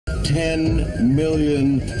$10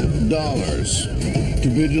 million to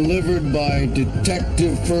be delivered by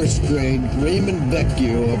Detective First Grade Raymond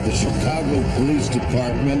Vecchio of the Chicago Police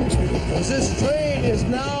Department. This train is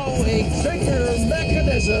now a trigger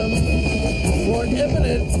mechanism for an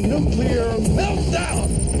imminent nuclear meltdown.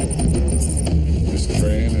 This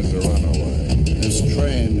train is a runaway. This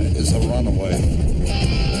train is a runaway.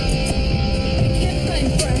 Can't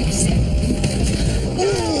find Franks.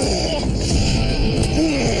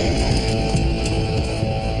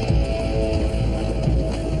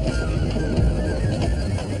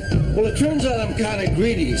 Well, it turns out I'm kind of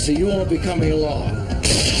greedy, so you won't be coming along.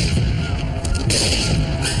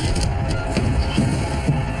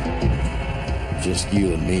 Just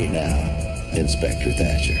you and me now, Inspector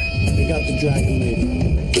Thatcher. They got the dragon lady.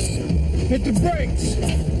 Hit the brakes!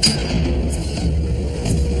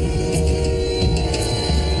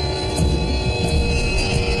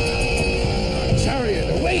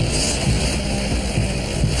 Chariot awaits!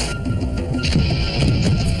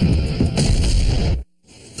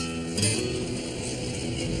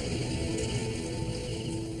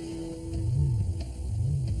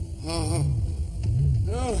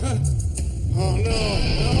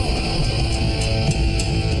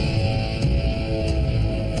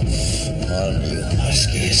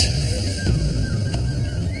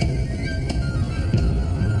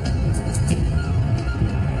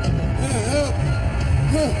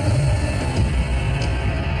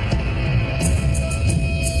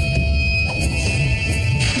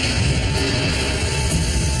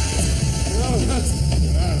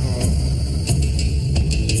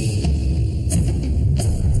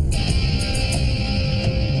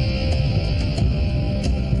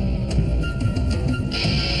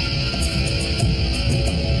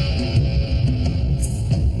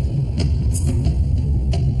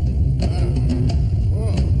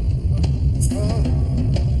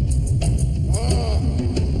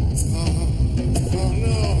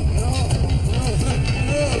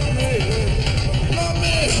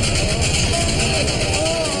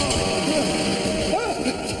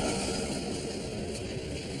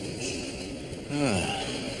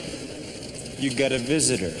 You got a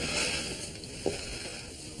visitor.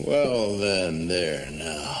 Well, then, there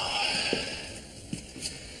now.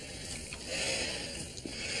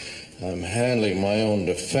 I'm handling my own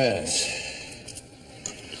defense.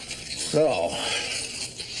 So,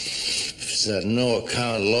 if that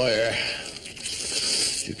no-account lawyer,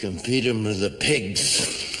 you can feed him to the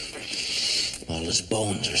pigs while his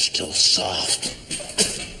bones are still soft.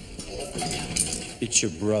 It's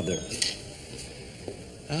your brother.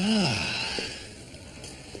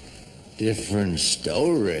 Different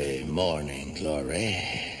story, Morning Glory.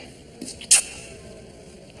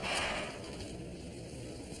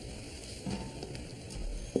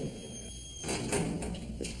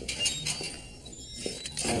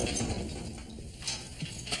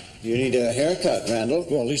 You need a haircut, Randall.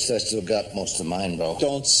 Well, at least I still got most of mine, though.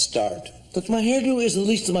 Don't start. Look, my hairdo is the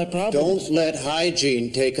least of my problems. Don't let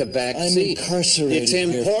hygiene take a back I'm seat. incarcerated. It's here,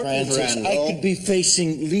 important, Francis. Randall. I could be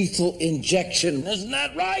facing lethal injection. Isn't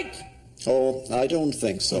that right? Oh, I don't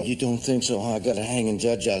think so. Well, you don't think so, huh? I got a hanging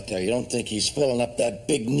judge out there. You don't think he's filling up that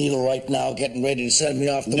big needle right now, getting ready to send me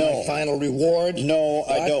off to my final reward? No,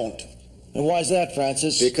 What? I don't. And why's that,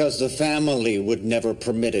 Francis? Because the family would never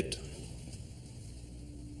permit it.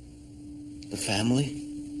 The family?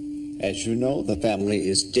 As you know, the family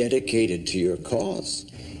is dedicated to your cause.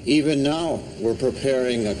 Even now, we're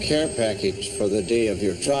preparing a care package for the day of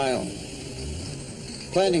your trial.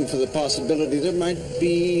 Planning for the possibility there might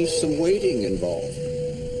be some waiting involved.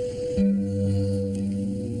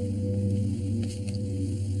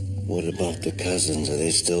 What about the cousins? Are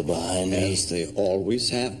they still behind me? As they always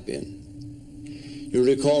have been. You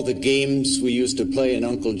recall the games we used to play in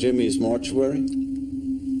Uncle Jimmy's mortuary?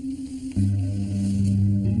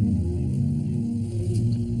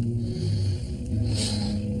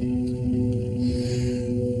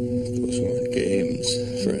 Those weren't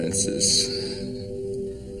games, Francis.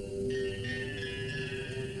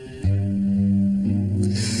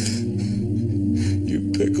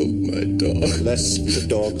 You pickled my dog. Let the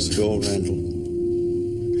dogs go, Randall.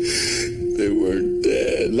 They weren't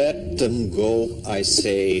dead. Let them go, I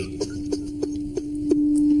say.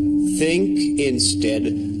 Think instead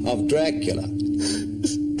of Dracula.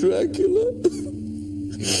 Dracula?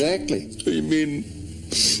 Exactly. You mean...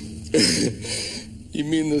 you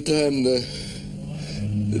mean the time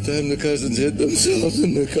the cousins hid themselves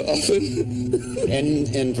in the coffin?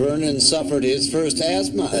 And Vernon suffered his first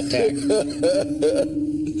asthma attack.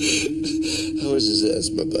 How is his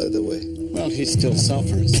asthma, by the way? Well, he still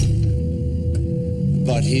suffers.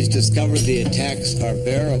 but he's discovered the attacks are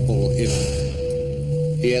bearable if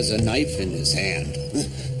he has a knife in his hand.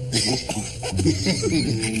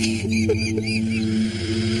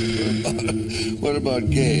 What about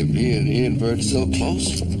Gabe? He and Bert still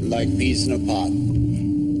close? Like peas in a pot.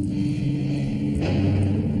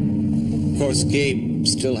 Of course, Gabe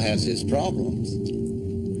still has his problems.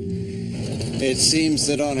 It seems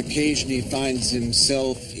that on occasion he finds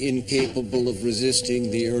himself incapable of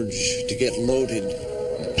resisting the urge to get loaded.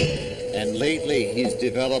 And lately he's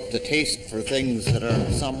developed a taste for things that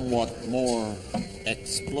are somewhat more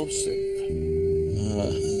explosive.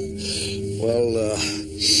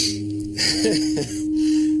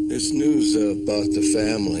 This news about the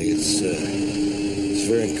family, it's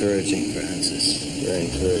very encouraging, Francis. Very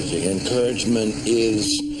encouraging. Encouragement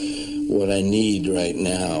is what I need right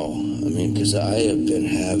now. I mean, because I have been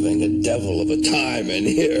having a devil of a time in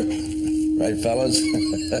here. Right, fellas?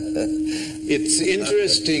 It's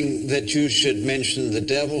interesting that you should mention the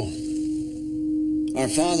devil. Our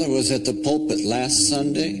father was at the pulpit last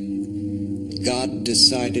Sunday. God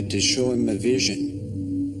decided to show him a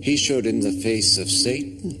vision. He showed him the face of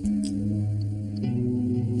Satan.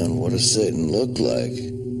 And what does Satan look like?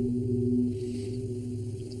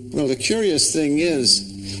 Well, the curious thing is,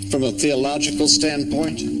 from a theological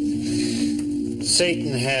standpoint,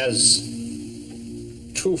 Satan has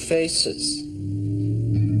two faces.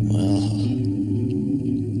 Well,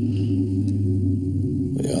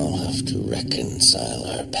 we all have to reconcile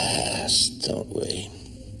our past, don't we?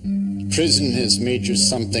 Prison has made you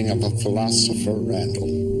something of a philosopher, Randall.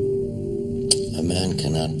 A man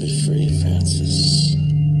cannot be free, Francis,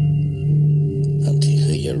 until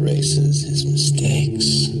he erases his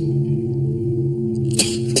mistakes.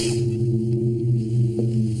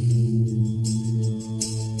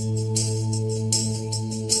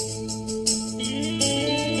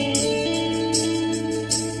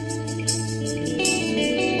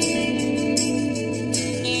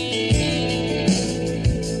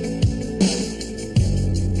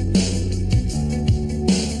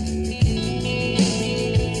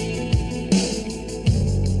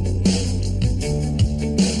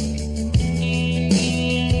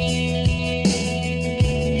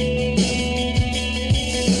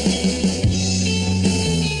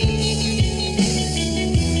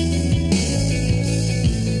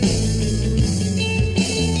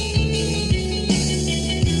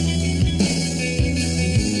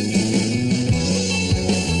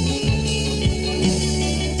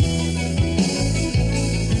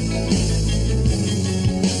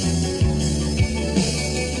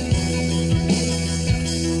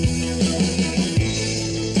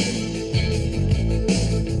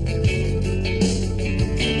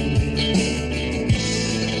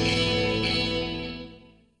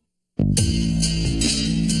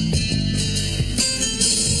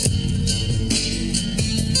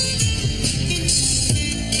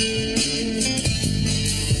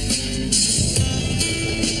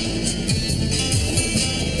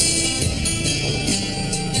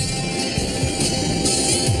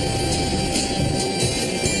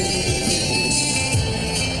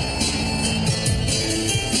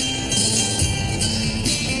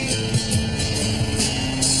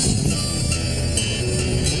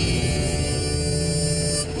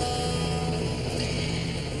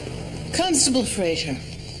 Constable Fraser,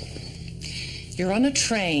 you're on a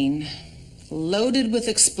train loaded with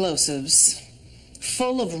explosives,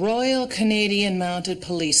 full of Royal Canadian Mounted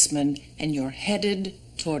Policemen, and you're headed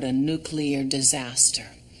toward a nuclear disaster.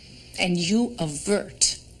 And you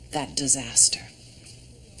avert that disaster.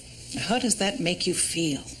 How does that make you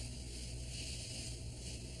feel?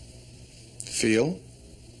 Feel?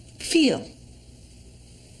 Feel.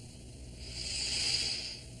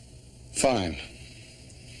 Fine.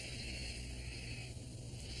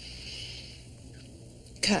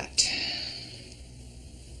 Cut.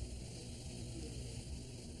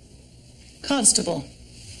 Constable,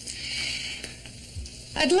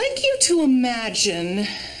 I'd like you to imagine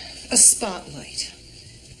a spotlight,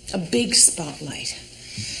 a big spotlight,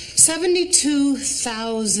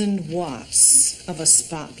 72,000 watts of a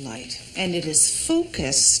spotlight, and it is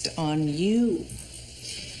focused on you.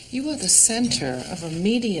 You are the center of a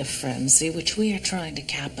media frenzy which we are trying to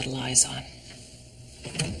capitalize on.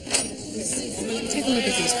 Take a look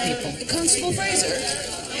at these people. Constable Fraser.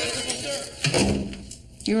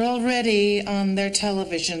 You're already on their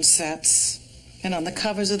television sets and on the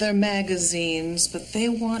covers of their magazines, but they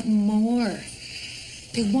want more.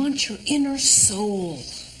 They want your inner soul.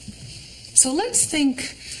 So let's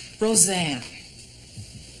think Roseanne.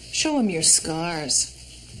 Show them your scars.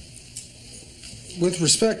 With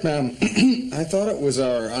respect, ma'am, I thought it was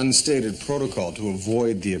our unstated protocol to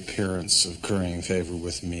avoid the appearance of currying favor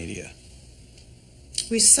with media.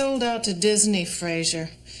 We sold out to Disney, Fraser.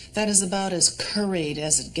 That is about as curried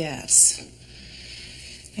as it gets.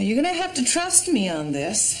 Now, you're going to have to trust me on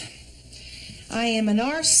this. I am an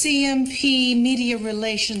RCMP media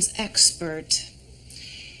relations expert,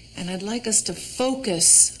 and I'd like us to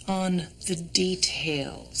focus on the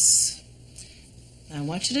details. I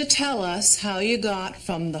want you to tell us how you got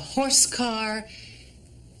from the horse car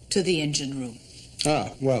to the engine room.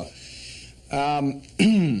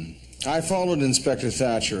 I followed Inspector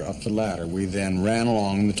Thatcher up the ladder. We then ran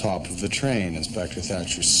along the top of the train. Inspector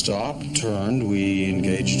Thatcher stopped, turned. We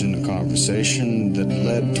engaged in a conversation that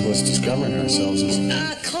led to us discovering ourselves as...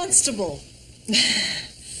 Constable.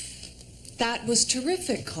 That was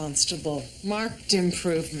terrific, Constable. Marked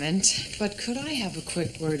improvement. But could I have a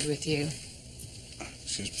quick word with you?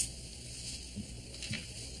 Excuse me.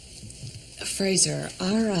 Fraser,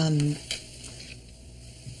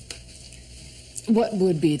 what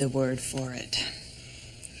would be the word for it?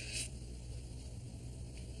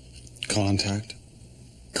 Contact?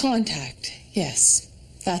 Contact, yes.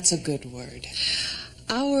 That's a good word.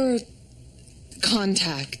 Our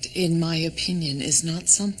contact, in my opinion, is not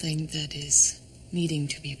something that is needing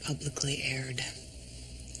to be publicly aired.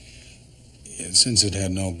 Since it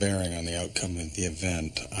had no bearing on the outcome of the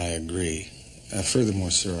event, I agree.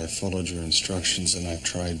 Furthermore, sir, I followed your instructions and I've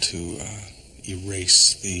tried to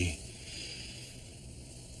erase the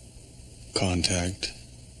contact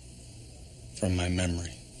from my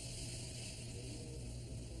memory.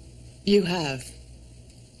 You have?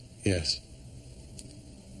 Yes.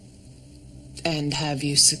 And have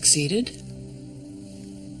you succeeded?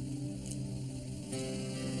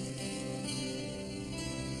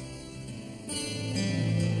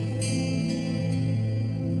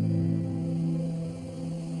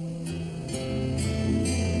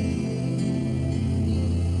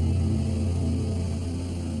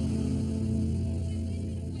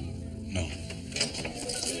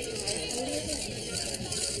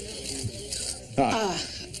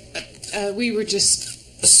 We were just...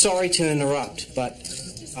 Sorry to interrupt, but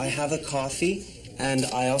I have a coffee, and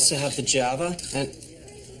I also have the Java, and...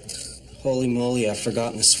 Holy moly, I've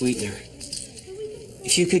forgotten the sweetener.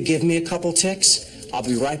 If you could give me a couple ticks, I'll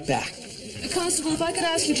be right back. Constable, if I could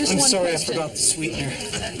ask you just I'm one sorry, question. I forgot the sweetener.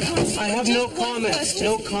 I have no comment.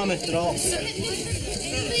 No comment at all.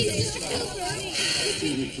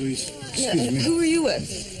 Please. Yeah, who are you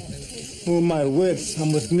with? Who am I with?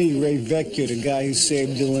 I'm with me, Ray Vecchio, the guy who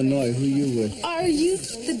saved Illinois. Who you with? Are you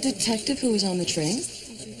the detective who was on the train?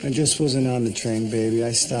 I just wasn't on the train, baby.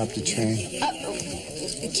 I stopped the train.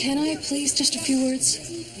 Can I please just a few words?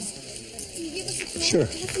 Sure.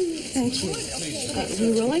 Thank you.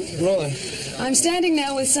 We rolling? Rolling. I'm standing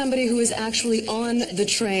now with somebody who is actually on the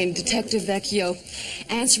train, Detective Vecchio.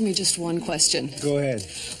 Answer me just one question. Go ahead.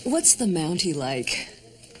 What's the Mountie like?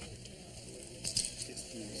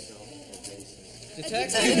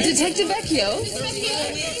 Detective Vecchio?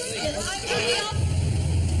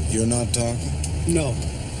 You're not talking? No.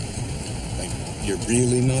 Like, you're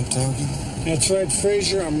really not talking? That's right,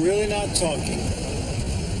 Fraser. I'm really not talking.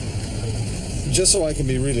 Just so I can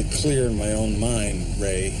be really clear in my own mind,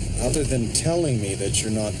 Ray, other than telling me that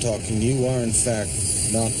you're not talking, you are, in fact,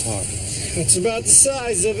 not talking. That's about the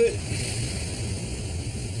size of it.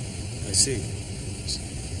 I see.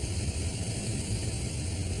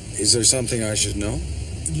 Is there something I should know?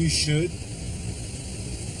 You should.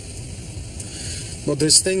 Well,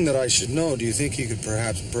 this thing that I should know, do you think you could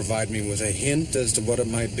perhaps provide me with a hint as to what it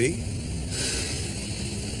might be?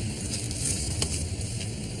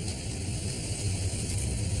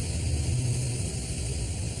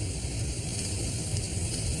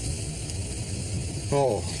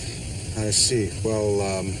 Oh, I see. Well,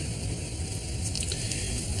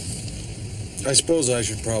 I suppose I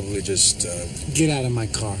should probably just, Get out of my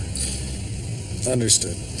car.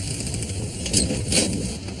 Understood.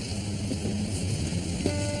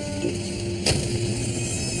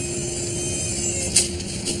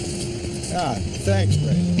 Thanks,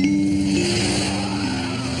 Ray.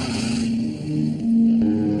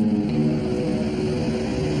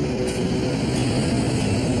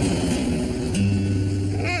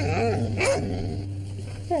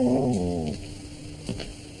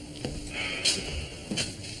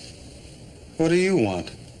 What do you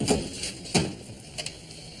want?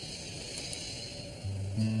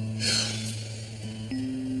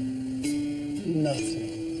 Nothing.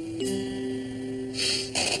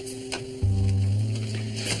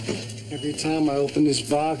 Every time I open this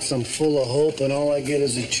box, I'm full of hope, and all I get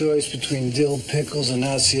is a choice between dill pickles and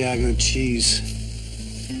Asiago cheese.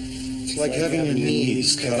 like having your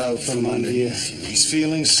knees cut out from under you. He's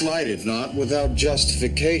feeling slighted, not without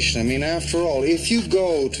justification. I mean, after all, if you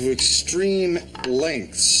go to extreme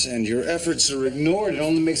lengths and your efforts are ignored, It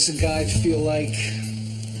only makes the guy feel like...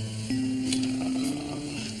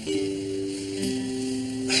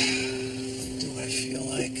 do I feel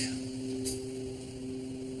like...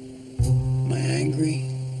 Am I angry?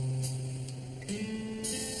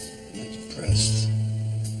 Am I depressed?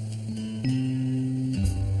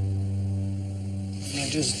 Am I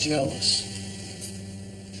just jealous?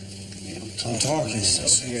 I'm talking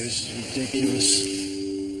myself here. This is ridiculous.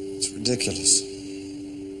 it's ridiculous.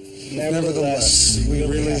 Nevertheless, we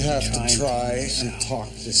really have to try and talk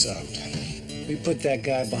this out. We put that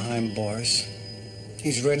guy behind bars.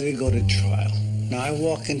 He's ready to go to trial. Now, I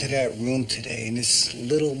walk into that room today, and this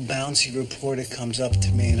little bouncy reporter comes up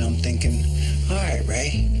to me, and I'm thinking, all right, Ray,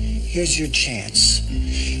 here's your chance.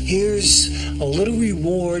 Here's a little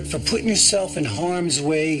reward for putting yourself in harm's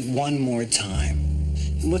way one more time.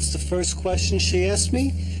 And what's the first question she asked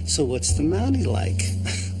me? So what's the Mountie like?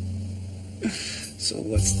 So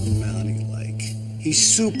what's the Mountie like?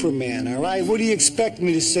 He's Superman, all right? What do you expect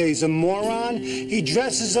me to say? He's a moron? He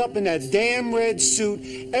dresses up in that damn red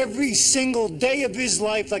suit every single day of his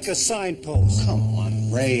life like a signpost. Come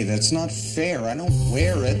on, Ray, that's not fair. I don't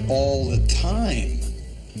wear it all the time.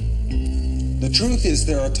 The truth is,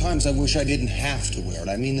 there are times I wish I didn't have to wear it.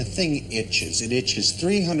 I mean, the thing itches. It itches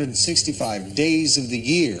 365 days of the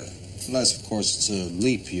year. Unless, of course, it's a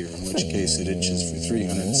leap year, in which case it itches for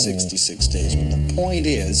 366 days. But the point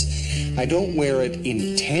is, I don't wear it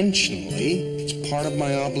intentionally. It's part of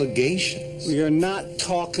my obligation. We are not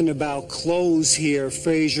talking about clothes here,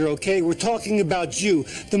 Fraser, okay? We're talking about you,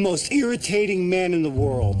 the most irritating man in the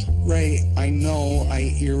world. Ray, I know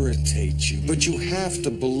I irritate you, but you have to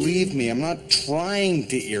believe me. I'm not trying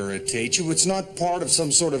to irritate you. It's not part of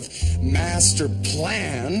some sort of master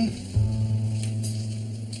plan.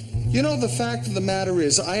 You know, the fact of the matter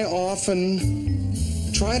is, I often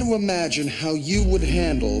try to imagine how you would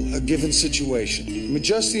handle a given situation. I mean,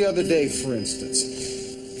 just the other day, for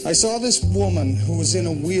instance, I saw this woman who was in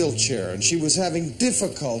a wheelchair, and she was having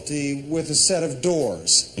difficulty with a set of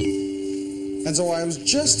doors. And so I was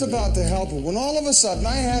just about to help her when all of a sudden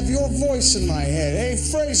I have your voice in my head. Hey,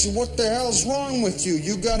 Fraser, what the hell's wrong with you?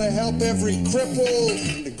 You gotta help every cripple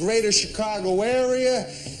in the greater Chicago area?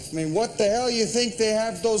 I mean, what the hell you think they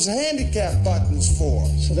have those handicap buttons for?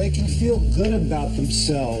 So they can feel good about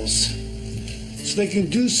themselves. So they can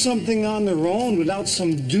do something on their own without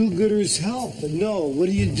some do-gooder's help. But no, what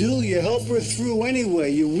do? You help her through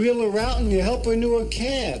anyway. You wheel her out and you help her into a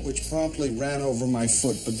cab. Which promptly ran over my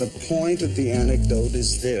foot. But the point of the anecdote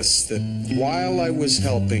is this, that while I was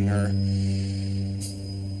helping her,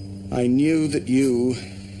 I knew that you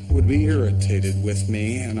would be irritated with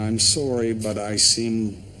me, and I'm sorry, but I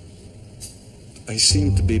seem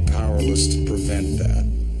to be powerless to prevent that.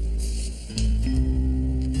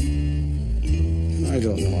 I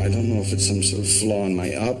don't know if it's some sort of flaw in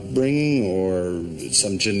my upbringing or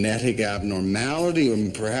some genetic abnormality,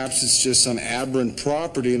 or perhaps it's just some aberrant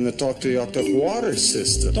property in the Tuktoyaktuk water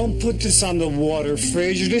system. Don't put this on the water,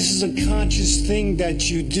 Fraser. This is a conscious thing that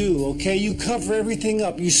you do, okay? You cover everything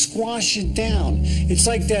up. You squash it down. It's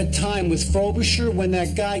like that time with Frobisher when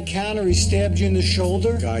that guy Counter, he stabbed you in the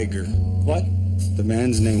shoulder. Geiger. What? The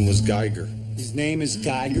man's name was Geiger. His name is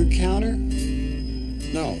Geiger Counter?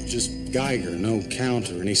 No, just Geiger, no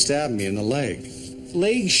Counter, and he stabbed me in the leg.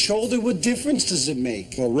 Leg, shoulder, what difference does it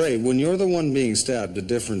make? Well, Ray, when you're the one being stabbed, the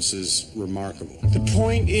difference is remarkable. The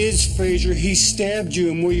point is, Fraser, he stabbed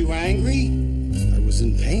you, and were you angry? I was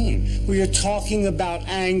in pain. We are talking about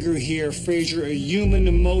anger here, Fraser, a human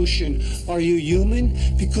emotion. Are you human?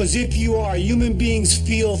 Because if you are, human beings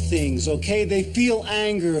feel things, okay? They feel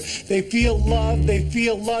anger, they feel love, they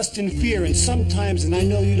feel lust and fear, and sometimes, and I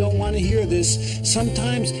know you don't want to hear this,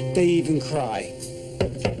 sometimes they even cry.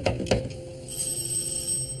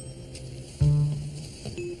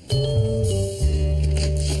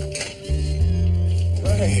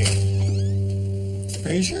 Hey.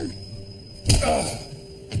 Fraser?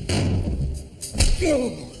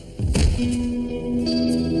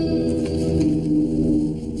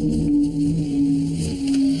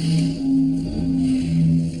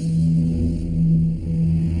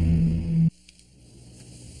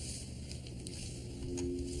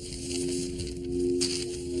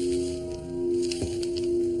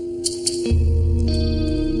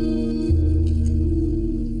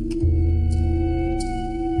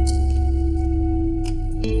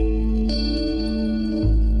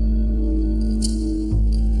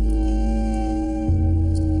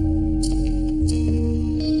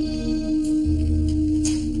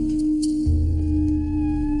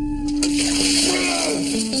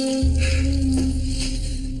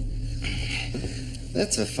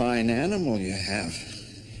 That's a fine animal you have.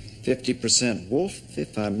 50% wolf,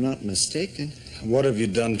 if I'm not mistaken. What have you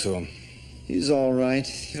done to him? He's all right.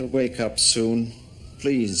 He'll wake up soon.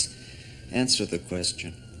 Please, answer the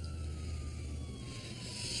question.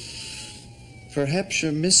 Perhaps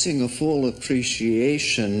you're missing a full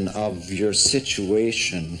appreciation of your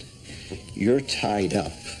situation. You're tied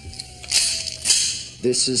up.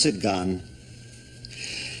 This is a gun.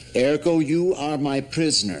 Ergo, you are my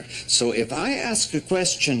prisoner. So if I ask a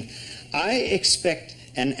question, I expect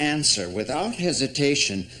an answer without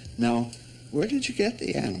hesitation. Now, where did you get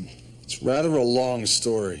the animal? It's rather a long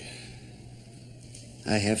story.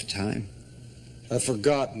 I have time. I've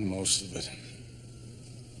forgotten most of it.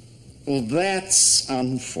 Well, that's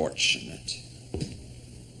unfortunate.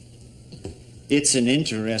 It's an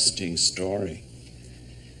interesting story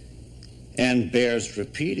and bears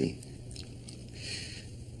repeating.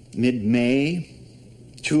 Mid-May,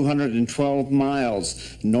 212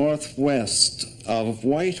 miles northwest of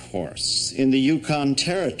Whitehorse in the Yukon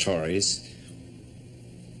Territories.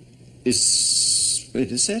 Is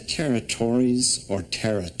that territories or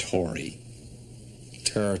territory?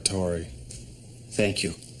 Territory. Thank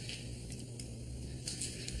you.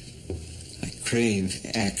 I crave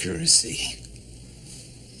accuracy.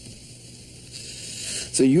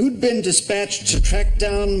 So you'd been dispatched to track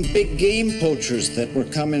down big game poachers that were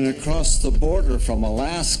coming across the border from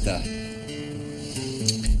Alaska.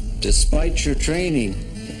 Despite your training,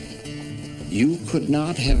 you could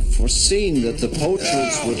not have foreseen that the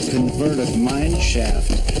poachers would convert a mine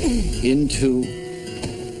shaft into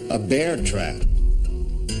a bear trap.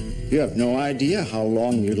 You have no idea how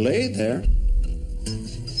long you lay there.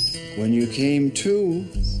 When you came to,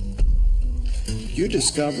 you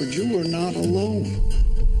discovered you were not alone.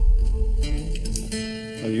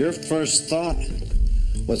 Well, your first thought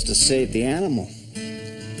was to save the animal.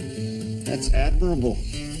 That's admirable.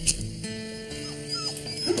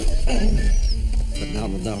 But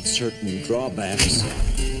not without certain drawbacks.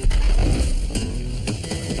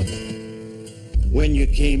 When you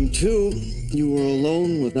came to, you were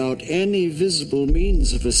alone without any visible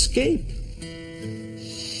means of escape.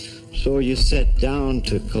 So you sat down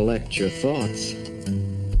to collect your thoughts.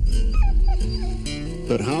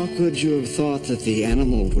 But how could you have thought that the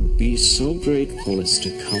animal would be so grateful as to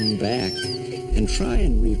come back and try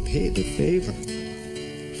and repay the favor?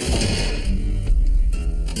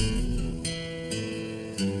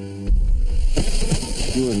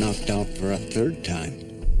 You were knocked out for a third time.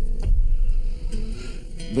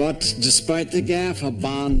 But despite the gaffe, a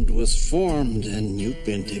bond was formed, and you've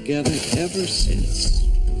been together ever since.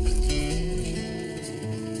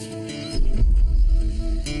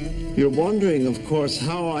 You're wondering, of course,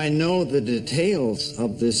 how I know the details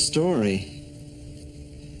of this story.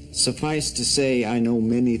 Suffice to say, I know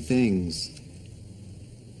many things.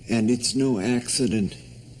 And it's no accident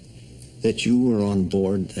that you were on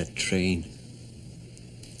board that train.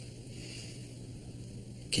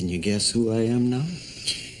 Can you guess who I am now?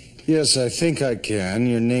 Yes, I think I can.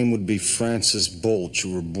 Your name would be Francis Bolt.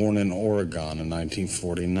 You were born in Oregon in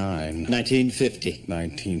 1949. 1950.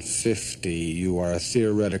 1950. You are a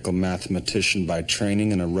theoretical mathematician by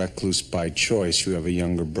training and a recluse by choice. You have a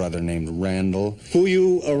younger brother named Randall. Who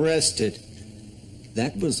you arrested.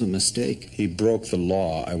 That was a mistake. He broke the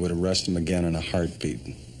law. I would arrest him again in a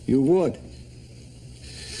heartbeat. You would.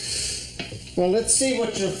 Well, let's see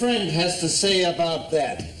what your friend has to say about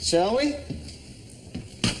that, shall we?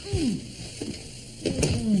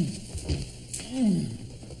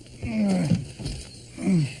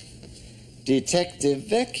 Detective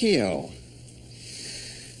Vecchio.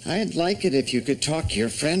 I'd like it if you could talk your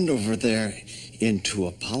friend over there into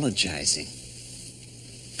apologizing.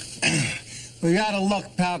 We got to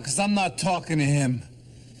look, pal, because I'm not talking to him.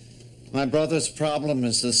 My brother's problem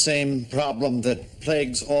is the same problem that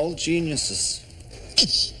plagues all geniuses.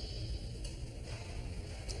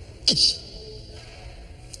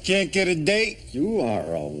 Can't get a date? You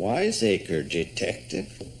are a wiseacre,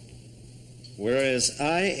 detective. Whereas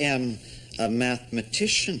I am a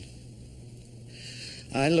mathematician.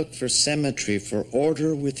 I look for symmetry, for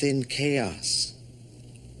order within chaos.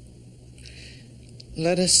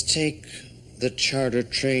 Let us take the charter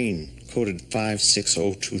train, coded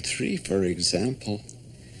 56023, for example.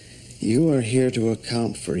 You are here to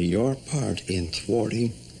account for your part in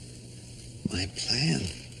thwarting my plan.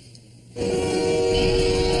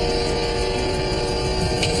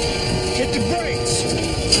 Hit the brakes!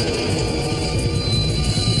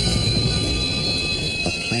 A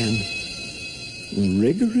plan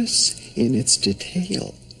rigorous in its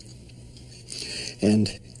detail.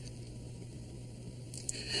 And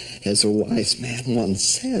as a wise man once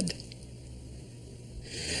said,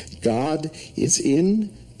 God is in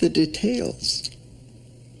the details.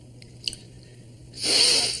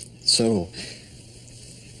 So,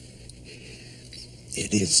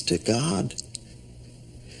 it is to God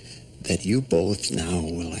that you both now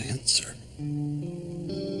will answer.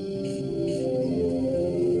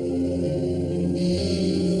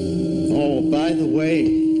 Oh, by the way,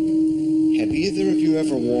 have either of you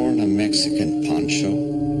ever worn a Mexican poncho?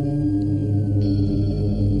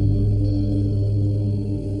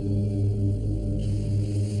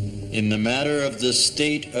 In the matter of the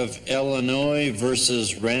state of Illinois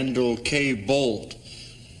versus Randall K. Bolt,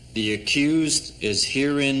 the accused is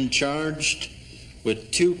herein charged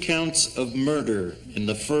with 2 counts of murder in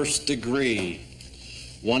the first degree,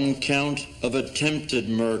 1 count of attempted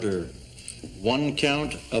murder, 1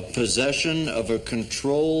 count of possession of a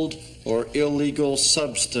controlled or illegal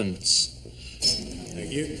substance.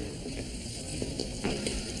 Thank you.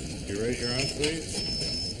 You raise your arms, please.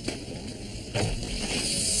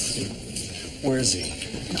 Where is he?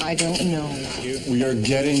 I don't know. We are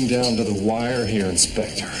getting down to the wire here,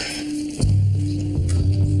 Inspector.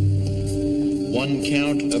 1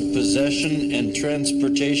 count of possession and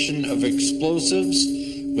transportation of explosives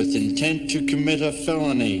with intent to commit a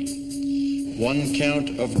felony. 1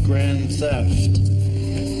 count of grand theft.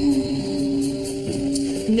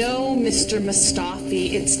 No, Mr.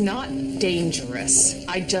 Mustafi, it's not dangerous.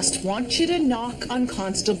 I just want you to knock on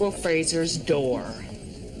Constable Fraser's door.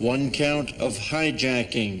 1 count of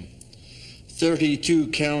hijacking, 32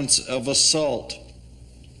 counts of assault,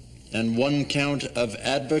 and 1 count of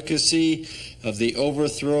advocacy of the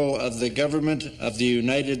overthrow of the government of the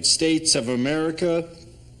United States of America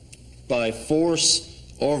by force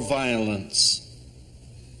or violence.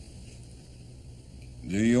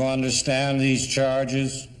 Do you understand these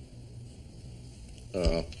charges?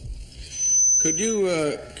 Could you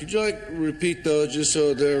like repeat those just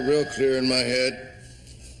so they're real clear in my head?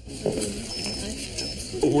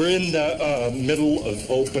 We're in the middle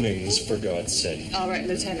of openings, for God's sake. All right,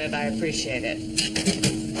 Lieutenant, I appreciate it.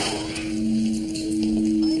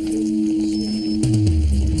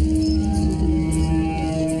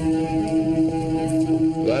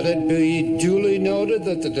 Let it be duly noted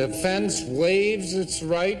that the defense waives its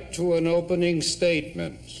right to an opening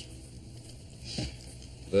statement.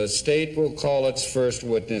 The state will call its first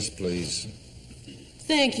witness, please.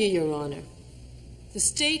 Thank you, Your Honor. The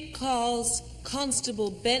state calls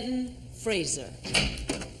Constable Benton Fraser.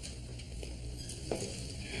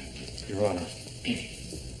 Your Honor.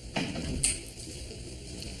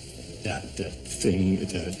 That thing,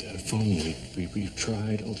 the phone, we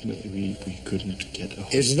tried. Ultimately, we couldn't get a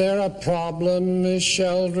hold. Is there a problem, Miss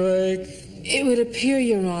Sheldrake? It would appear,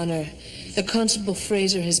 Your Honor, that Constable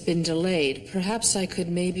Fraser has been delayed. Perhaps I could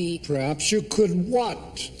maybe... Perhaps you could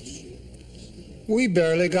what? We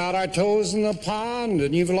barely got our toes in the pond,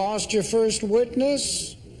 and you've lost your first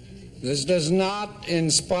witness. This does not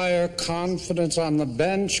inspire confidence on the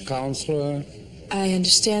bench, Counselor. I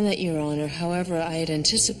understand that, Your Honor. However, I had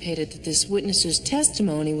anticipated that this witness's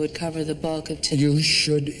testimony would cover the bulk of today. You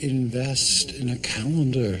should invest in a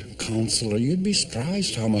calendar, Counselor. You'd be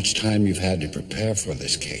surprised how much time you've had to prepare for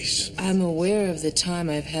this case. I'm aware of the time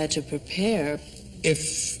I've had to prepare.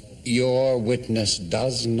 If your witness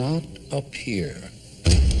does not appear,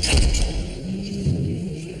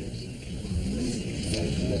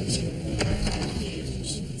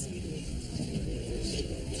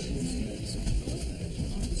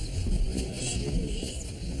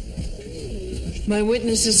 my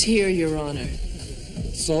witness is here, Your Honor.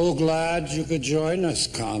 so glad you could join us,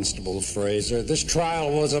 Constable Fraser. This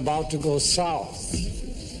trial was about to go south.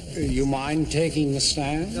 You mind taking the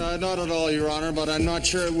stand? Not at all, Your Honor, but I'm not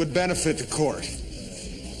sure it would benefit the court.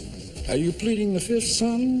 Are you pleading the Fifth,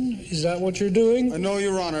 son? Is that what you're doing? No,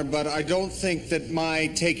 Your Honor, but I don't think that my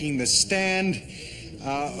taking the stand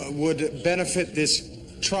would benefit this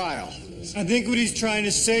trial. I think what he's trying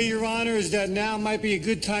to say, Your Honor, is that now might be a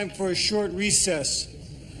good time for a short recess.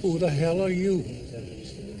 Who the hell are you?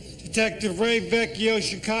 Detective Ray Vecchio,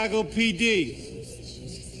 Chicago PD.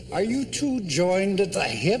 Are you two joined at the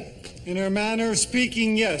hip? In her manner of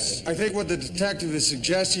speaking, yes. I think what the detective is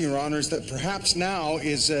suggesting, Your Honor, is that perhaps now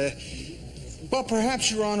is, well, perhaps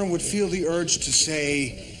Your Honor would feel the urge to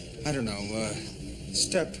say, I don't know,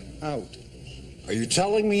 step out. Are you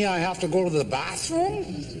telling me I have to go to the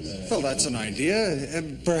bathroom? Well, that's an idea.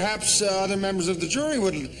 Perhaps other members of the jury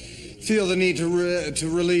would feel the need to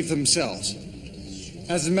relieve themselves.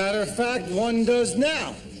 As a matter of fact, one does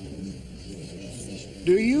now.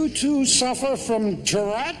 Do you two suffer from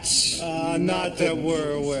Tourette's? Not that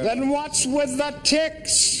we're aware. Then what's with the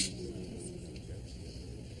tics?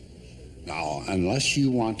 Now, unless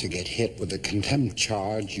you want to get hit with a contempt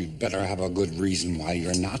charge, you'd better have a good reason why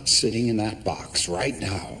you're not sitting in that box right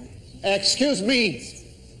now. Excuse me,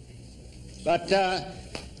 but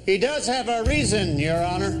he does have a reason, Your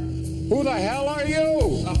Honor. Who the hell are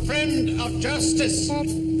you? A friend of justice. What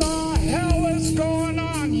the hell is going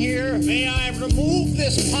on here? May I remove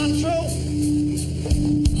this poncho?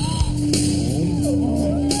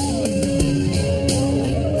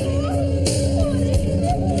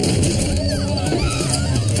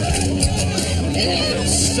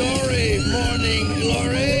 Sorry, Morning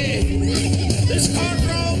Glory. This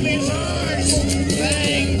courtroom is ours.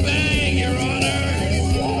 Bang, bang, Your Honor.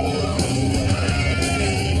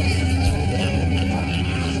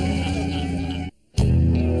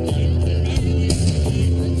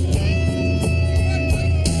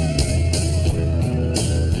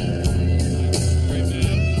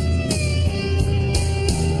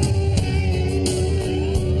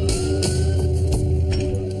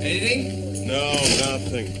 Anything? No,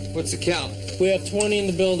 nothing. What's the count? We have 20 in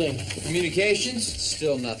the building. Communications?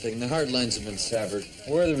 Still nothing. The hard lines have been severed.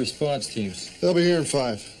 Where are the response teams? They'll be here in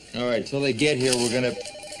 5. All right, till they get here, we're gonna...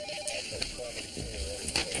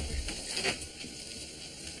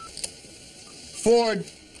 Ford.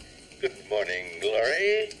 Good morning,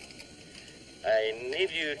 Glory. I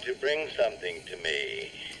need you to bring something to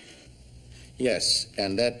me. Yes,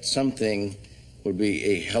 and that something would be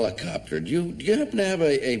a helicopter. Do you happen to have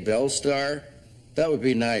a Bell Star? That would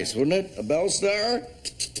be nice, wouldn't it? A Bell Star?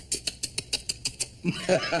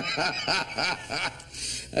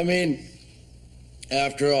 I mean,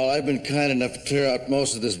 after all, I've been kind enough to tear out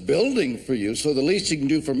most of this building for you, so the least you can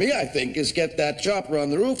do for me, I think, is get that chopper on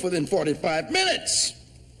the roof within 45 minutes.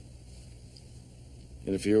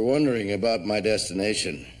 And if you're wondering about my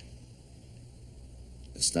destination,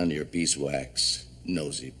 it's none of your beeswax,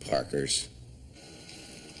 nosy Parkers.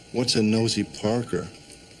 What's a nosy Parker?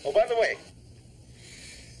 Oh, by the way,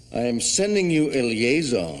 I am sending you a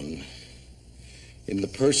liaison in the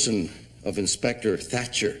person of Inspector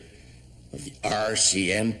Thatcher of the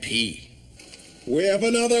RCMP. We have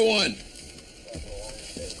another one.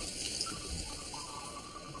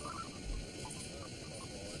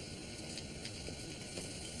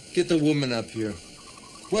 Get the woman up here.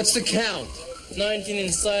 What's the count? 19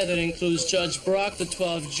 inside. That includes Judge Brock, the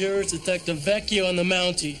 12 jurors, Detective Vecchio, and the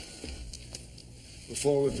Mountie.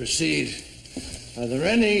 Before we proceed, are there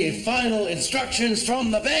any final instructions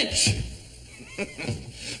from the bench?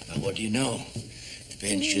 Well, what do you know? The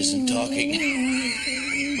bench isn't talking.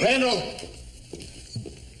 Randall.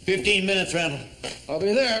 15 minutes, Randall. I'll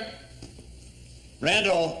be there.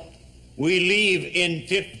 Randall, we leave in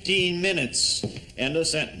 15 minutes. End of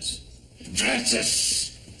sentence. Francis!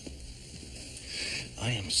 I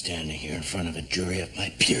am standing here in front of a jury of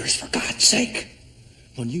my peers, for God's sake.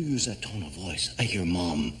 When you use that tone of voice, I hear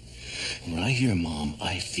Mom. And when I hear Mom,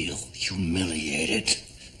 I feel humiliated.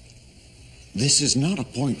 This is not a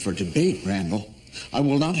point for debate, Randall. I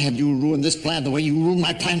will not have you ruin this plan the way you ruined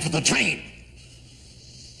my plan for the train.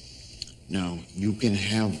 Now, you can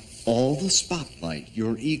have all the spotlight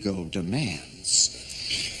your ego demands.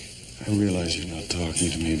 I realize you're not talking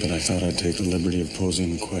to me, but I thought I'd take the liberty of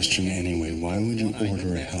posing the question anyway. Why would you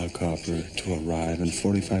order a helicopter to arrive in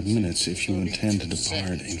 45 minutes if you intend to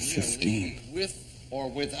depart in 15? With or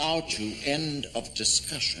without you, end of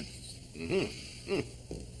discussion.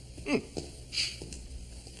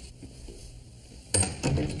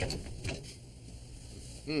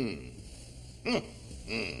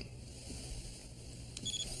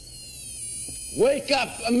 Wake up,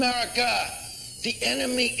 America! The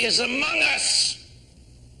enemy is among us!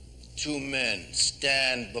 2 men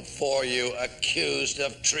stand before you accused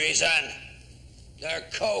of treason. Their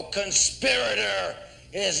co-conspirator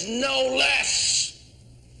is no less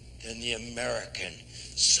than the American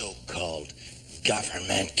so-called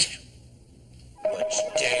government, which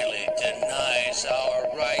daily denies our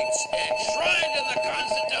rights enshrined in the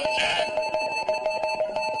Constitution.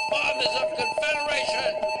 Fathers of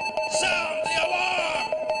Confederation, sound the alarm!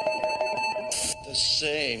 The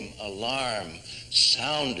same alarm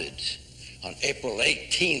sounded on April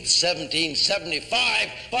 18th, 1775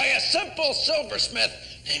 by a simple silversmith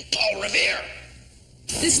named Paul Revere.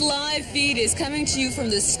 This live feed is coming to you from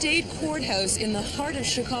the state courthouse in the heart of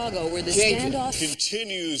Chicago, where the standoff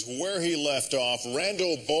continues where he left off.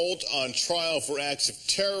 Randall Bolt on trial for acts of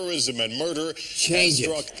terrorism and murder. Change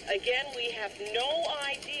it. Again, we have no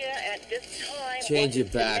idea at this time Change what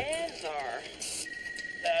it back. demands are.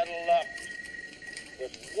 Saddle up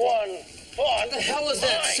with one thought. Where the hell is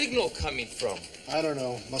that mind. signal coming from? I don't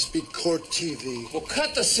know. Must be court TV. Well,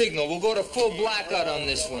 cut the signal. We'll go to full blackout on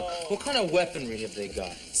this one. What kind of weaponry have they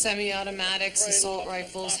got? Semi-automatics, assault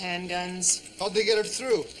rifles, handguns. How'd they get it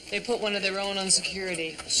through? They put one of their own on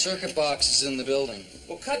security. The circuit box is in the building.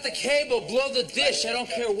 Well, cut the cable, blow the dish. I don't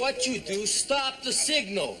care what you do. Stop the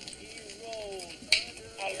signal.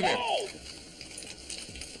 Come here.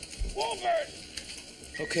 Wolford!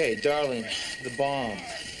 Okay, darling, the bomb.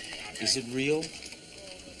 Is it real?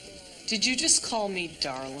 Did you just call me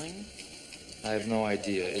darling? I have no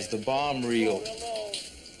idea. Is the bomb real?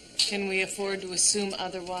 Can we afford to assume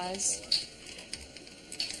otherwise?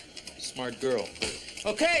 Smart girl.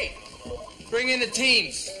 Okay, bring in the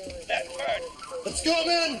teams. Let's go,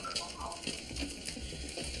 men!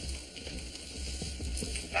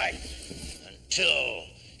 Night. Until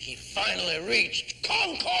he finally reached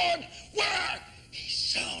Concord, where he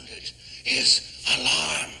sounded his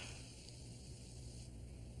alarm.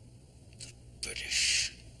 The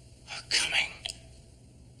British are coming.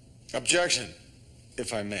 Objection,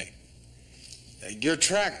 if I may. Your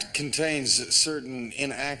tract contains certain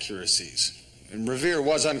inaccuracies. And Revere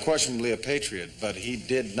was unquestionably a patriot, but he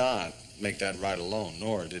did not make that ride alone,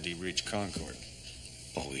 nor did he reach Concord.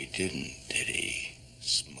 Oh, he didn't, did he,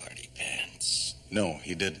 smarty pants? No,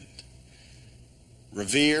 he didn't.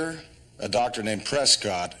 Revere, a doctor named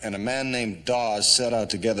Prescott, and a man named Dawes set out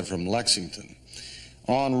together from Lexington.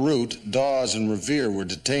 En route, Dawes and Revere were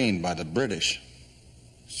detained by the British.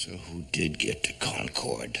 So who did get to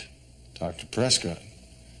Concord? Dr. Prescott,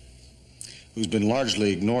 who's been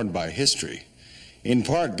largely ignored by history, in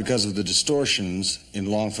part because of the distortions in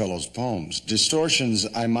Longfellow's poems. Distortions,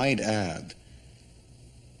 I might add,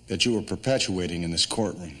 that you were perpetuating in this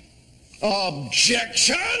courtroom.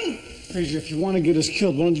 Objection! Frazier, if you want to get us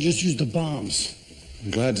killed, why don't you just use the bombs?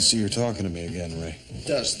 I'm glad to see you're talking to me again, Ray.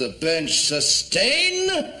 Does the bench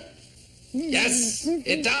sustain? Yes,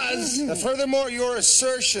 it does. Furthermore, your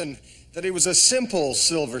assertion that he was a simple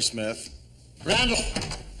silversmith. Randall.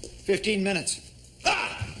 15 minutes.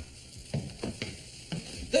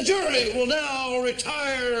 The jury will now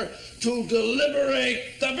retire to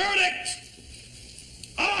deliberate the verdict.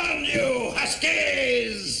 On you,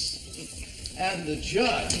 Huskies! And the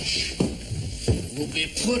judge will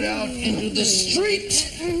be put out into the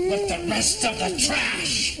street with the rest of the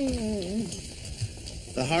trash.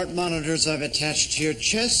 The heart monitors I've attached to your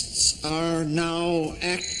chests are now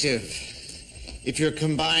active. If your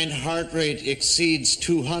combined heart rate exceeds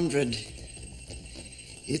 200,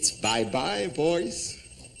 it's bye-bye, boys.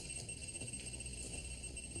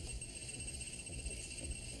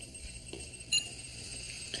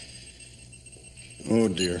 Oh,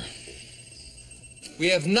 dear. We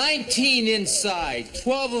have 19 inside,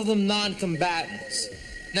 12 of them non-combatants.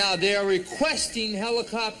 Now, they are requesting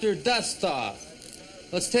helicopter dust-off.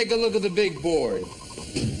 Let's take a look at the big board.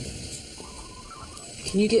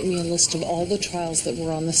 Can you get me a list of all the trials that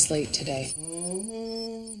were on the slate today?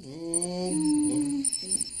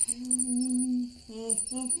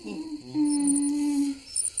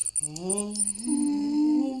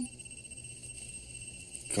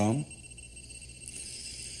 Calm?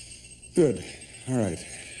 Good. All right.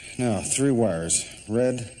 Now, 3 wires.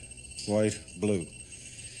 Red, white, blue.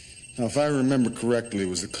 Now, if I remember correctly, it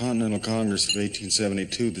was the Continental Congress of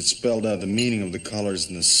 1872 that spelled out the meaning of the colors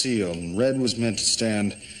in the seal. And red was meant to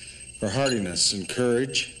stand for hardiness and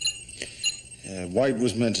courage. White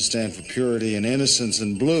was meant to stand for purity and innocence.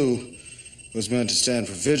 And blue was meant to stand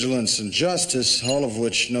for vigilance and justice, all of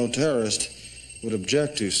which no terrorist would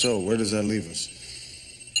object to. So, where does that leave us?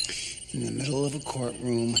 In the middle of a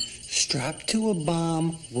courtroom, strapped to a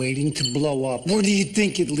bomb, waiting to blow up. Where do you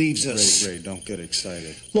think it leaves us? Ray, don't get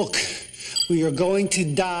excited. Look, we are going to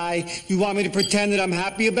die. You want me to pretend that I'm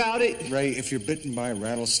happy about it? Ray, if you're bitten by a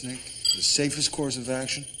rattlesnake, the safest course of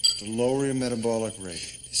action is to lower your metabolic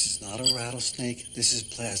rate. This is not a rattlesnake. This is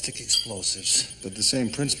plastic explosives. But the same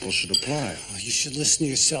principle should apply. Oh, you should listen to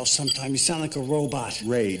yourself sometime. You sound like a robot.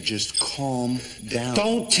 Ray, just calm down.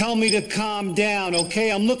 Don't tell me to calm down,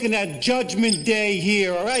 okay? I'm looking at Judgment Day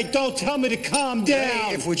here, all right? Don't tell me to calm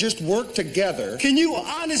down. Ray, if we just work together... Can you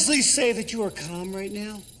honestly say that you are calm right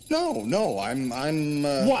now? No, I'm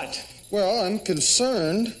What? Well, I'm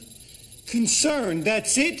concerned. Concerned,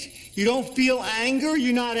 that's it? You don't feel anger?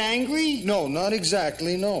 You're not angry? No, not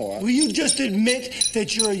exactly, no. Will you just admit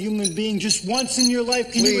that you're a human being just once in your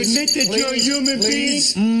life? Can you admit that you're a human being?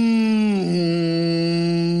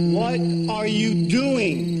 What are you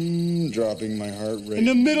doing? Dropping my heart rate. In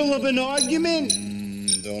the middle of an argument?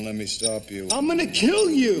 Don't let me stop you. I'm gonna kill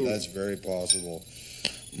you. That's very possible.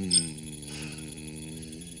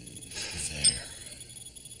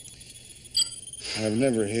 There. I've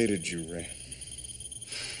never hated you, Ray.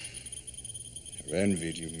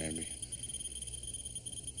 Envied you, maybe.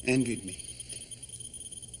 Envied me.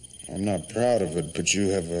 I'm not proud of it, but you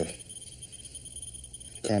have a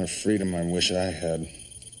kind of freedom I wish I had.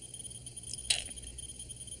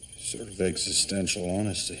 Sort of existential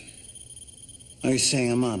honesty. Are you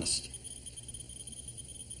saying I'm honest?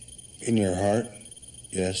 In your heart,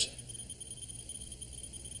 yes.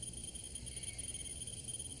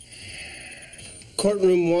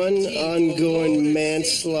 Courtroom 1, ongoing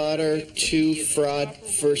manslaughter. 2, fraud,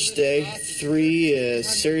 first day. 3, a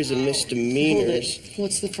series of misdemeanors.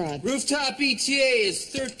 What's the fraud? Rooftop ETA is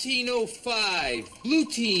 13:05. Blue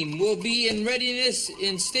team will be in readiness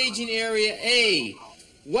in staging area A.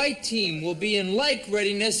 White team will be in like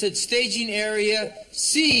readiness at staging area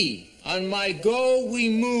C. On my go, we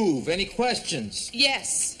move. Any questions?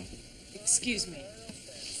 Yes. Excuse me.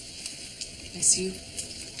 Can I see you?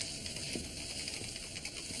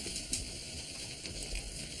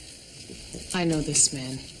 I know this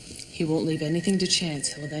man. He won't leave anything to chance.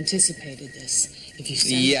 He'll have anticipated this. If you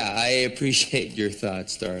send... Yeah, I appreciate your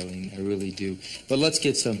thoughts, darling. I really do. But let's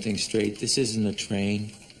get something straight. This isn't a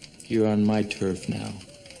train. You're on my turf now.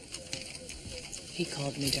 He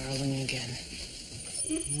called me darling again.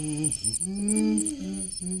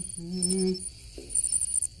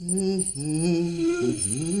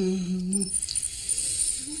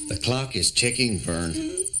 The clock is ticking, Vern.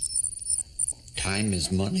 Time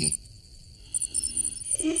is money.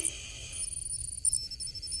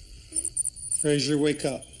 Frazier, wake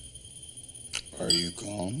up. Are you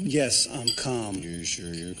calm? Yes, I'm calm. You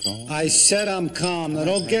sure you're calm? I said I'm calm. Now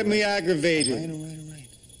don't get me aggravated. Right.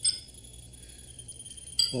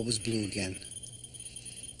 What was blue again?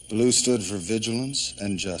 Blue stood for vigilance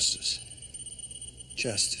and justice.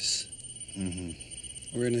 Justice. Mm-hmm.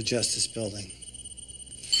 We're in a justice building.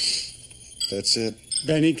 That's it.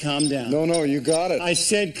 Benny, calm down. No, you got it. I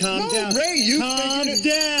said calm down. Ray, you calm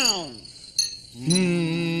down.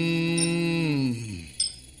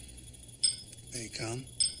 Are you calm?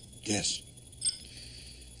 Yes.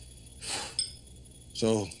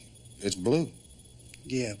 So, it's blue.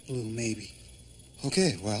 Yeah, blue, maybe.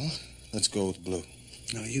 Okay, well, let's go with blue.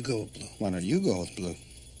 No, you go with blue. Why don't you go with blue?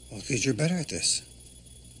 Well, because you're better at this.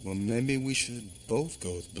 Well, maybe we should both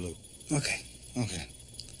go with blue. Okay. Okay.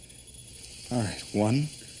 All right. 1,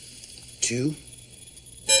 2,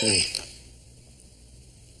 3.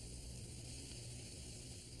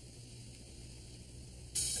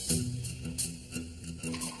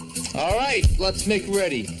 All right, let's make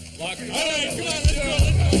ready. All right, come on, let's go.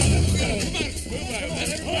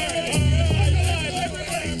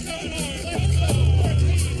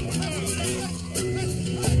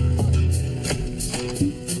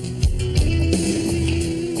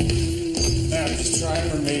 Just try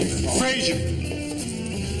and remain calm. Frazier.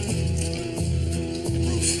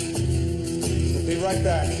 Roof. We'll be right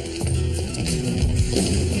back.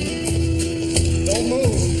 Don't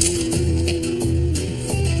move.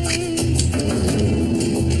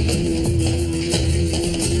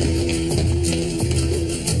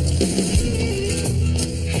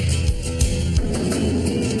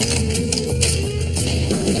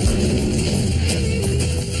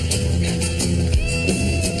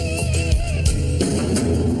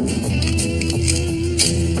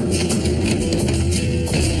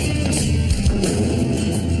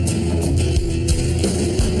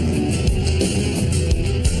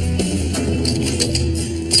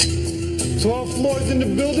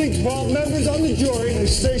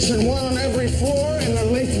 Station 1 on every floor, and they're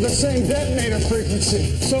linked to the same detonator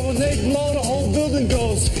frequency. So when they blow, the whole building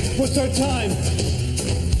goes. What's our time?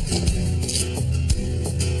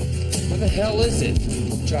 Where the hell is it?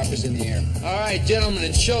 Chopper's in the air. All right, gentlemen,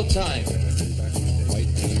 it's showtime.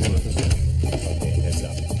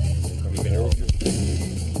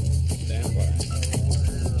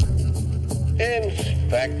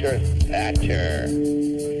 Inspector Thatcher,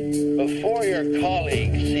 before your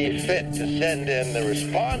colleagues see fit to send in the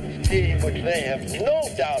response team, which they have no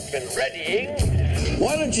doubt been readying,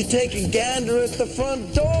 why don't you take a gander at the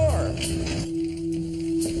front door?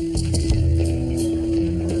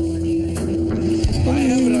 I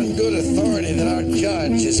have it on good authority that our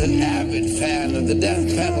judge is an avid fan of the death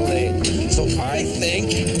penalty, so I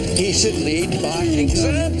think he should lead by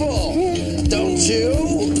example. Don't you?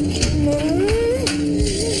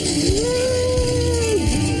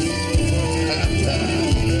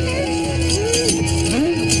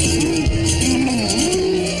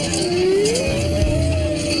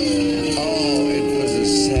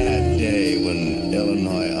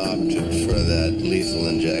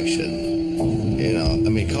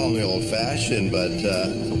 But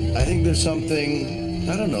I think there's something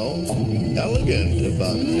I don't know, elegant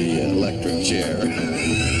about the electric chair.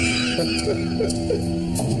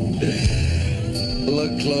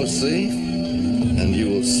 Look closely, and you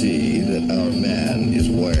will see that our man is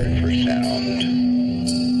wired for sound.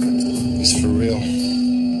 It's for real.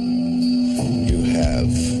 You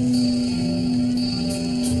have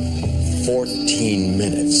 14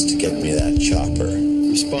 minutes to get me that chopper.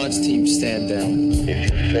 Response team, stand down.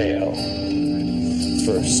 If you fail,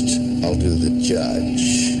 first I'll do the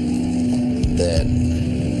judge, then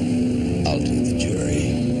I'll do the jury.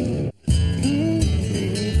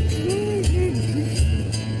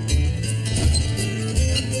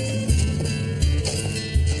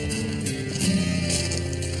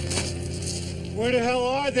 Where the hell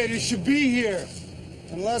are they? They should be here.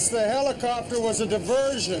 Unless the helicopter was a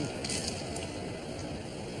diversion.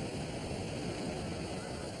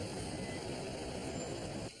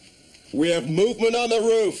 We have movement on the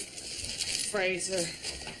roof. Fraser.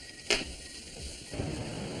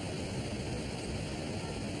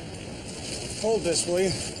 Hold this, will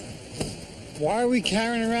you? Why are we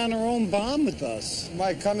carrying around our own bomb with us?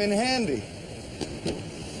 Might come in handy.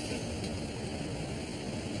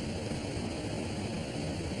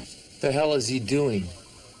 The hell is he doing?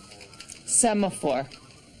 Semaphore.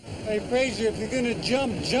 Hey, Fraser, if you're gonna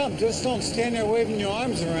jump, jump. Just don't stand there waving your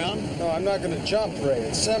arms around. No, I'm not gonna jump, Ray.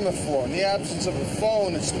 It's semaphore. In the absence of a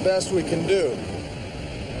phone, it's the best we can do.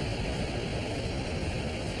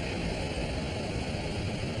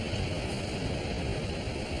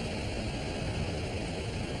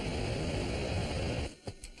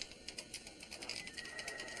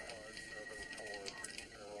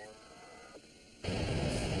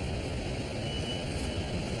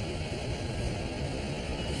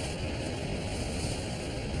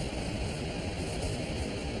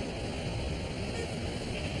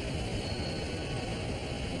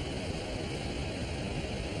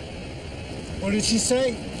 What did she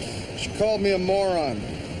say? She called me a moron.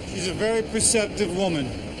 She's a very perceptive woman.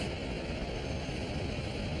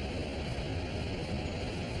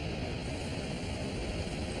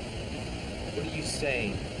 What are you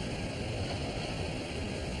saying?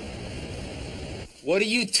 What are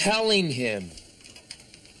you telling him?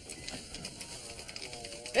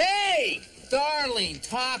 Hey! Darling,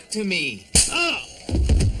 talk to me. Oh!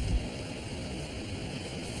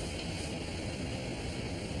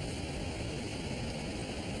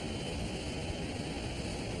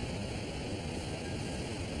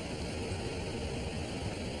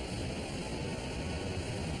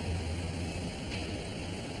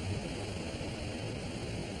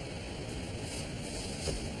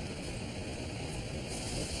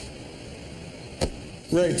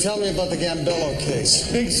 Ray, tell me about the Gambello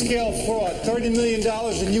case. Big scale fraud. $30 million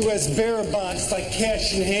in U.S. bearer bonds, like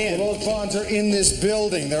cash in hand. Well, those bonds are in this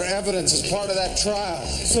building. They're evidence as part of that trial.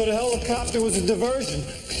 So the helicopter was a diversion.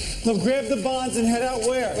 They'll grab the bonds and head out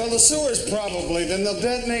where? Well, the sewers probably. Then they'll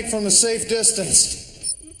detonate from a safe distance.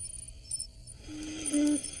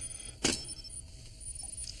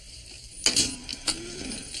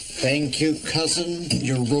 Thank you, cousin.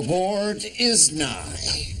 Your reward is nigh.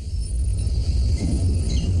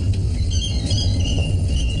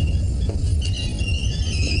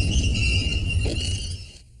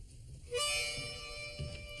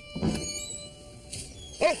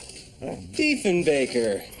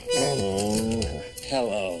 Diefenbaker. Oh.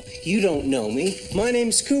 Hello. You don't know me. My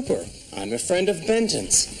name's Cooper. I'm a friend of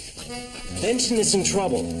Benton's. Benton is in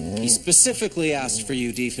trouble. He specifically asked for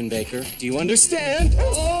you, Diefenbaker. Do you understand?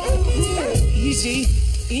 Oh. Easy.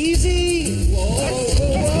 Easy. Whoa.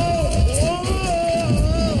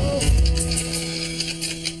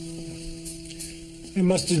 They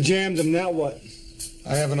must have jammed him. Now what?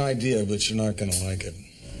 I have an idea, but you're not going to like it.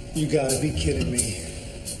 You gotta be kidding me.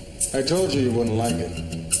 I told you wouldn't like it.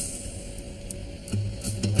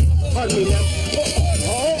 Pardon me, now.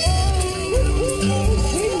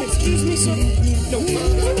 Excuse me, sir.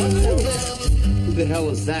 Who the hell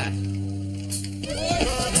is that?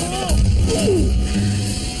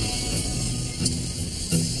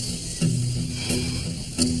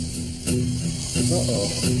 Uh-oh.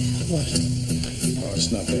 What? Oh, it's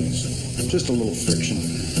nothing. It's just a little friction.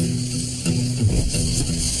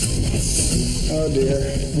 Oh, dear.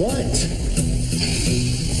 What?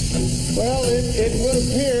 Well, it would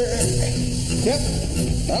appear. Yep,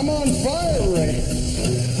 I'm on fire, Ray.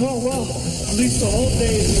 Oh, well, at least the whole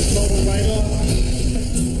day is over right off.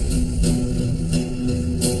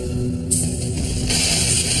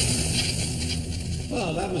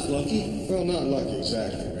 Well, that was lucky. Well, not lucky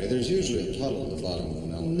exactly, Ray. There's usually a puddle at the bottom of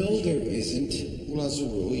an elevator. No, there isn't. Well, as a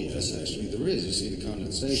rule, yes, actually, there is. You see the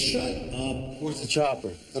condensation. Shut up. Where's the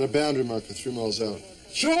chopper? At a boundary marker 3 miles out.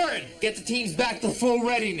 Sure, and get the teams back to full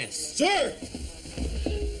readiness. Sir!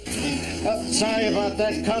 Sorry about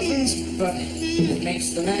that, Cousins, but it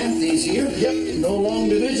makes the math easier. Yep, no long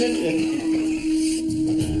division.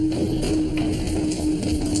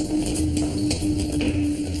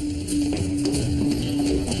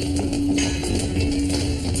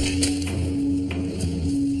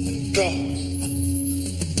 Go.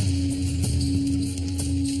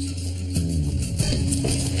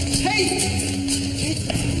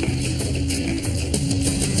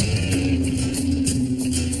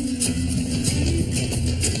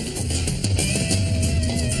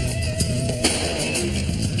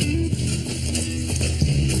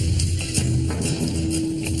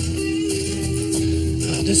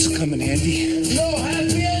 This will come in handy. No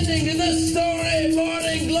happy ending to this story,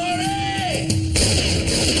 Morning Glory!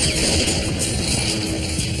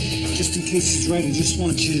 Just in case he's right, I just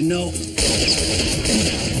want you to know.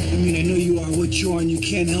 I mean, I know you are what you are and you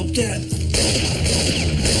can't help that.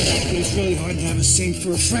 But it's really hard to have a saint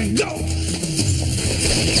for a friend. Go!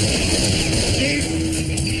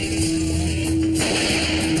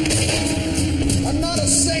 I'm not a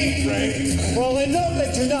saint, Ray. Well, I know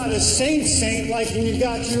that you're not a saint like when you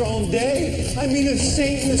got your own day. I mean a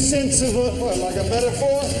saint in the sense of like a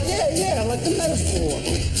metaphor? Yeah, like a metaphor.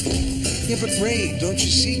 Yeah, but Ray, don't you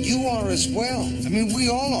see? You are as well. I mean, we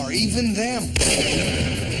all are, even them.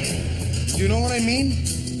 You know what I mean?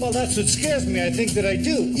 Well, that's what scares me. I think that I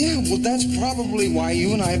do. Yeah, well, that's probably why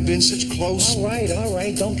you and I have been such close... All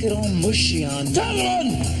right. Don't get all mushy on me.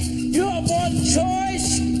 Gentlemen, you have one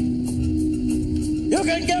choice. You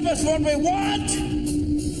can give us what we want,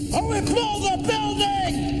 or we blow the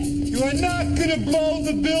building! You are not going to blow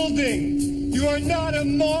the building. You are not a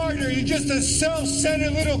martyr. You're just a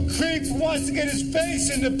self-centered little creep who wants to get his face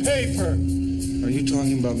in the paper. Are you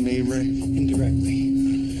talking about me, Ray? Indirectly.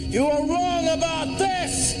 You are wrong about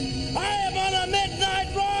this. I am on a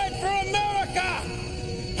midnight ride for America.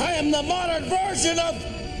 I am the modern version of...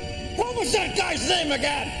 What was that guy's name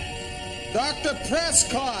again? Dr.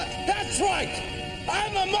 Prescott. That's right.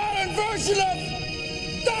 I'm a modern version of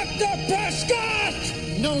Dr. Prescott!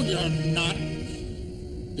 No, you're not.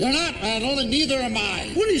 You're not, Randall, and neither am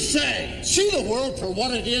I. What do you say? See the world for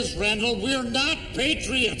what it is, Randall. We're not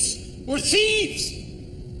patriots. We're thieves.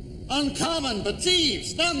 Uncommon, but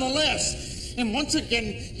thieves, nonetheless. And once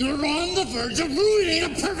again, you're on the verge of ruining a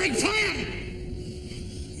perfect plan.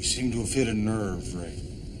 You seem to have hit a nerve, Ray.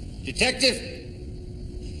 Detective,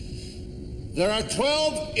 there are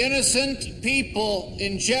 12 innocent people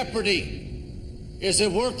in jeopardy. Is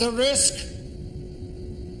it worth the risk?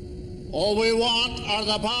 All we want are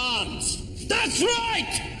the bonds. That's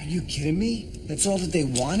right! Are you kidding me? That's all that they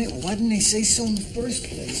wanted? Why didn't they say so in the first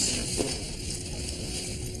place?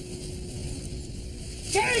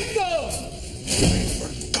 Take them! For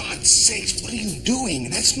God's sakes, what are you doing?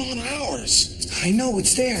 That's not ours. I know,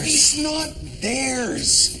 it's theirs. It's not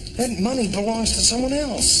theirs. That money belongs to someone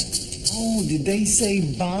else. Oh, did they say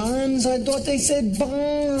bonds? I thought they said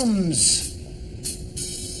bombs.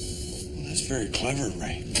 Well, that's very clever,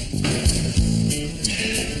 Ray.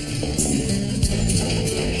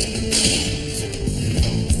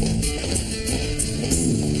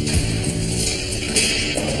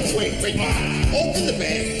 Wait. Open the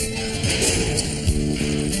bag.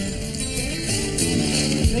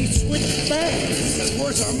 They switched bags. That's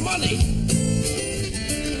worth our money.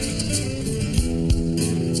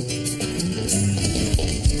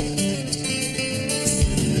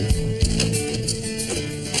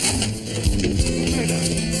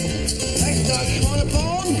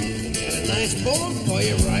 Bone for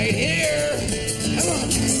you right here. Come on.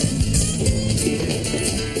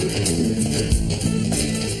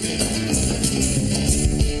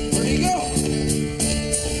 Where'd he go?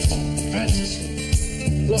 Francis,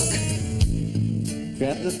 look.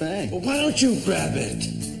 Grab the bag. Well, why don't you grab it?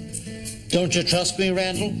 Don't you trust me,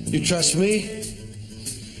 Randall? You trust me?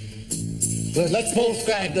 Let's both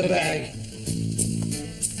grab the bag.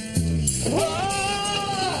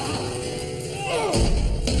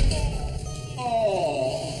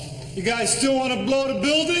 You guys still want to blow the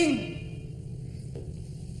building?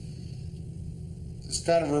 This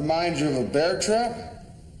kind of reminds you of a bear trap?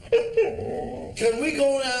 Can we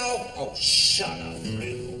go now? Oh, shut up,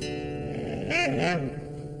 Randall.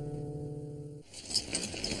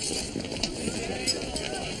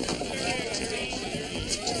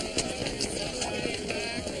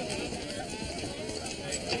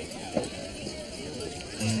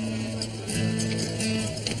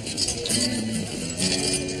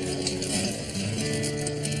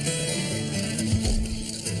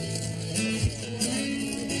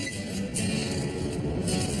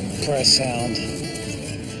 Press sound.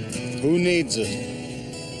 Who needs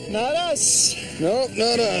it? Not us. Nope,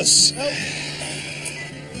 not us. Nope.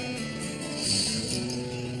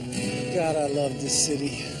 God, I love this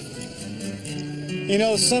city. You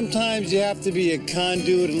know, sometimes you have to be a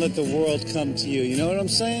conduit and let the world come to you. You know what I'm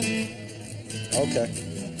saying? Okay.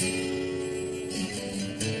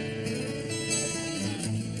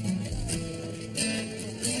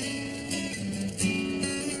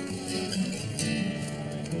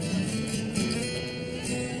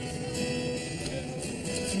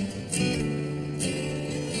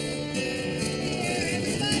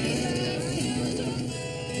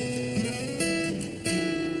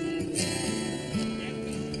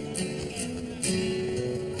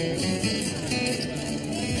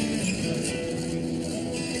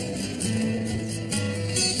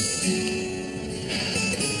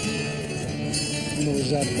 What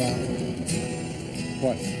was that about?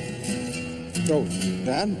 What? Oh,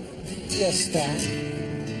 that? Yes, that.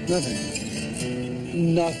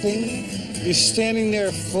 Nothing. Nothing? You're standing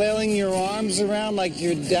there flailing your arms around like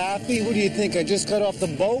you're Daffy? What do you think, I just got off the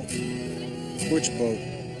boat? Which boat?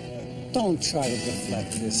 Don't try to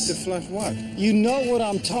deflect this. Deflect what? You know what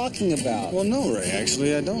I'm talking about. Well, no, Ray.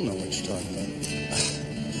 Actually, I don't know what you're talking about.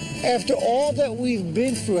 After all that we've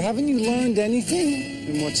been through, haven't you learned anything?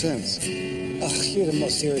 In what sense? Ugh, you're the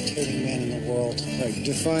most irritating man in the world. Right,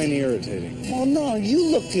 define irritating. Oh, no,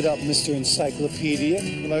 you looked it up, Mr. Encyclopedia.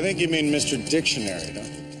 Well, I think you mean Mr. Dictionary, don't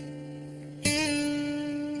you?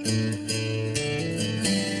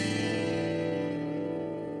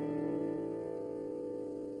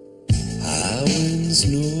 Island's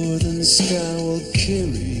northern sky will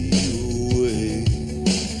carry you away.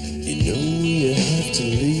 You know you have to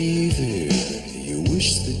leave here. You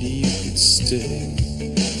wish that you could stay.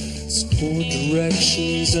 Poor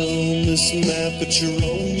directions on this map, but you're